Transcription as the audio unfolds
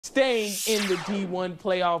Staying in the D1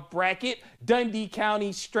 playoff bracket, Dundy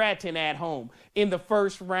County-Stratton at home in the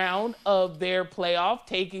first round of their playoff,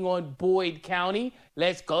 taking on Boyd County.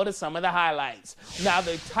 Let's go to some of the highlights. Now,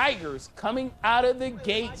 the Tigers coming out of the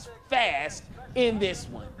gates fast in this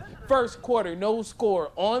one. First quarter, no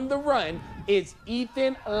score. On the run is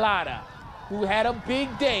Ethan Latta, who had a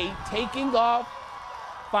big day, taking off,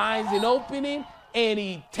 finds an opening, and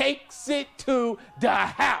he takes it to the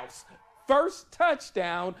house. First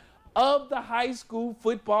touchdown of the high school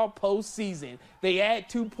football postseason. They add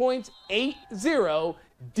 2 points, 8-0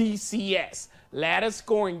 DCS. Latta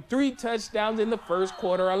scoring 3 touchdowns in the first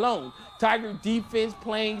quarter alone. Tiger defense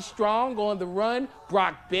playing strong on the run.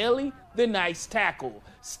 Brock Bailey, the nice tackle.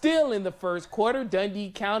 Still in the first quarter,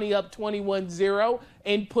 Dundy County up 21-0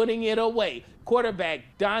 and putting it away.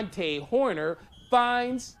 Quarterback Dante Horner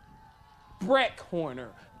finds Breck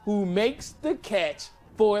Horner, who makes the catch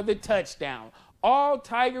for the touchdown. All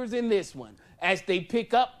Tigers in this one as they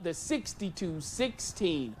pick up the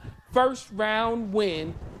 62-16 first round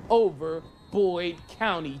win over Boyd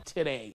County today.